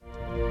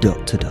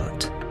Dot to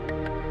Dot,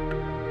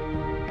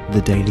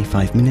 the daily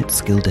 5-minute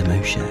skill demo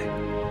show.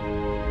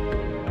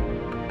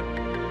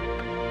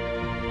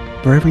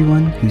 For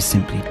everyone who's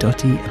simply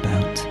dotty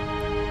about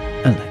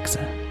Alexa.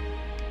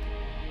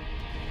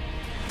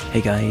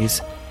 Hey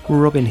guys,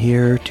 Robin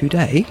here.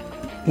 Today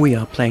we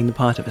are playing the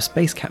part of a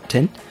space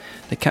captain,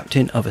 the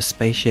captain of a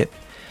spaceship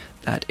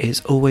that is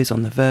always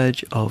on the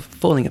verge of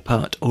falling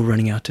apart or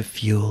running out of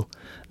fuel.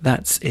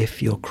 That's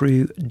if your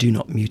crew do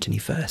not mutiny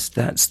first.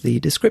 That's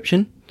the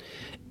description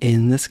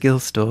in the skill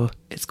store.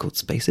 It's called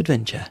Space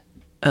Adventure.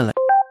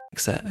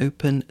 Alexa,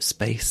 open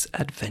Space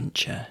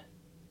Adventure.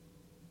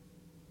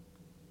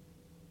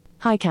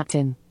 Hi,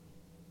 Captain.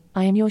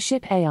 I am your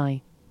ship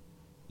AI.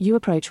 You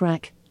approach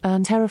Rack,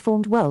 an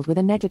terraformed world with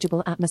a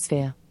negligible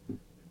atmosphere.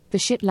 The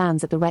ship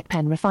lands at the Wreck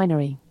Pen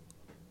refinery.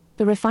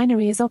 The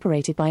refinery is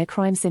operated by a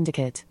crime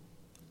syndicate.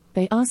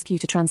 They ask you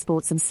to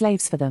transport some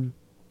slaves for them.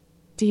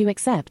 Do you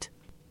accept?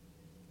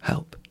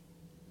 Help.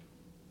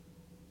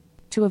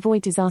 To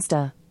avoid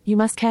disaster, you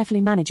must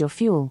carefully manage your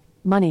fuel,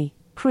 money,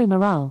 crew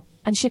morale,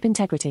 and ship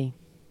integrity.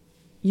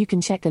 You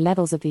can check the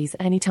levels of these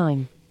at any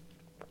time.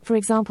 For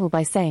example,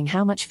 by saying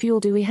how much fuel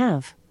do we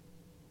have?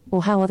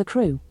 Or how are the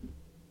crew?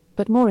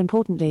 But more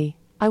importantly,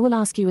 I will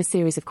ask you a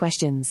series of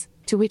questions,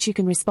 to which you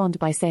can respond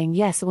by saying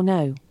yes or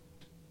no.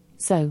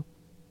 So,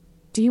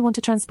 do you want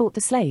to transport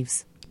the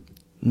slaves?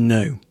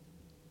 No.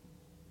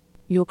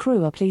 Your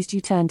crew are pleased you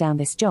turned down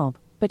this job,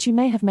 but you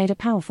may have made a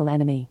powerful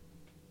enemy.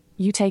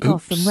 You take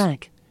off from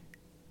Rack.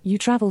 You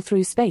travel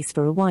through space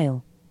for a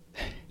while.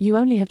 You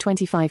only have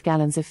 25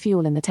 gallons of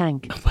fuel in the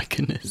tank. Oh my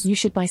goodness. You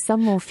should buy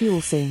some more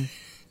fuel soon.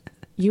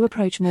 You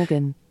approach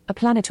Morgan, a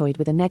planetoid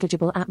with a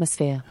negligible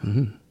atmosphere.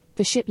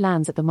 The ship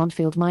lands at the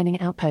Montfield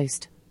mining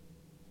outpost.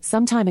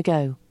 Some time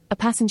ago, a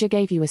passenger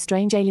gave you a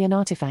strange alien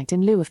artifact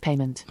in lieu of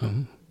payment.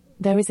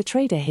 There is a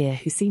trader here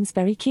who seems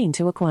very keen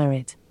to acquire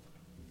it.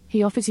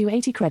 He offers you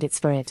 80 credits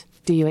for it.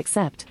 Do you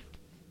accept?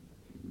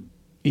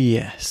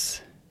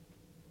 Yes.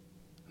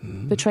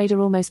 The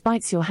trader almost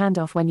bites your hand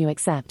off when you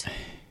accept.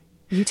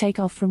 You take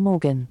off from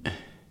Morgan.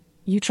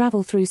 You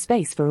travel through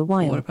space for a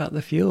while. What about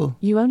the fuel?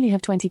 You only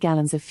have 20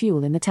 gallons of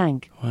fuel in the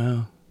tank.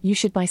 Wow. You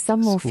should buy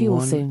some more fuel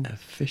one soon.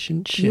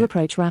 Efficient ship. You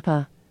approach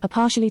Rapper, a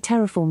partially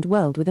terraformed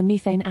world with a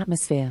methane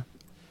atmosphere.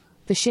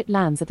 The ship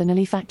lands at the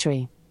Nully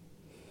factory.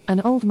 An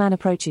old man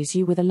approaches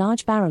you with a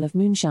large barrel of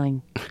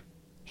moonshine.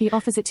 He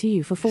offers it to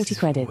you for 40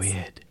 credits.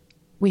 Weird.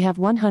 We have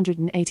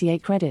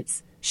 188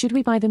 credits. Should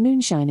we buy the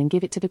moonshine and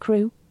give it to the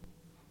crew?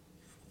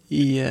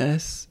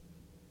 Yes.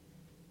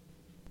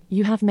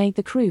 You have made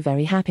the crew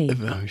very happy.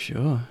 I'm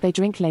sure. They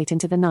drink late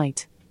into the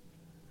night.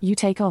 You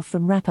take off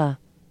from Rapper.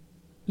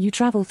 You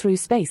travel through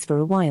space for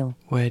a while.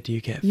 Where do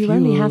you get fuel? You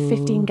only have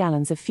 15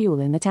 gallons of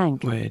fuel in the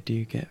tank. Where do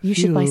you get fuel? You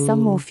should buy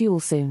some more fuel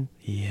soon.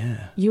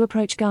 Yeah. You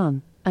approach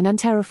Garn, an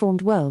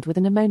unterraformed world with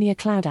an ammonia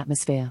cloud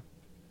atmosphere.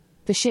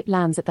 The ship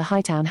lands at the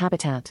Hightown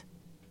habitat.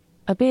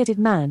 A bearded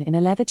man in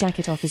a leather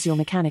jacket offers your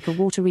mechanic a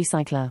water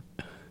recycler.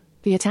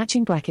 The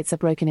attaching brackets are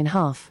broken in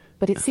half,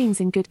 but it seems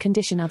in good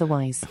condition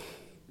otherwise.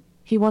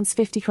 He wants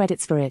 50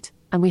 credits for it,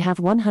 and we have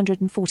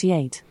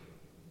 148.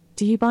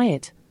 Do you buy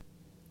it?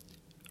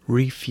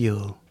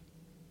 Refuel.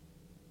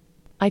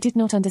 I did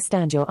not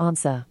understand your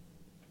answer.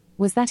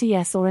 Was that a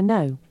yes or a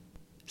no?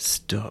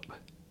 Stop.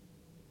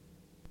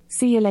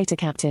 See you later,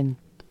 Captain.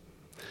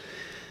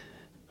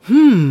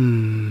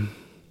 I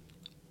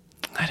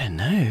don't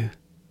know.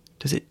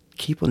 Does it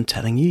keep on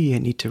telling you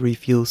need to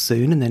refuel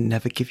soon and then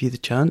never give you the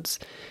chance?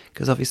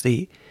 Because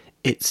obviously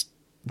it's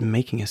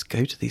making us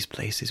go to these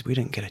places. We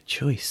don't get a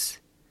choice.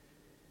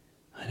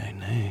 I don't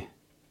know.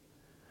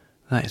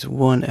 That is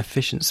one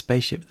efficient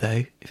spaceship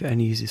though, if it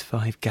only uses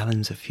 5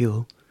 gallons of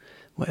fuel.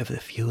 Whatever the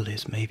fuel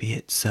is, maybe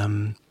it's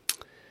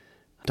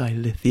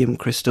dilithium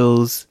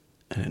crystals.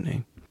 I don't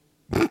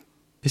know.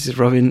 This is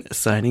Robin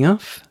signing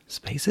off.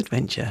 Space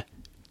Adventure.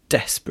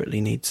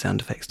 Desperately needs sound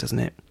effects, doesn't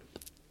it?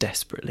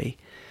 Desperately.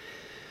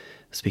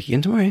 Speak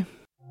again tomorrow.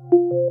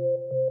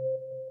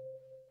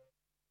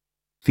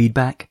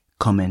 Feedback,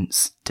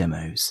 comments,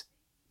 demos.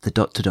 The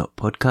Dot to Dot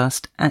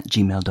podcast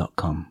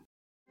 @gmail.com.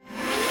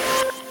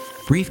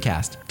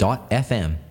 Briefcast.fm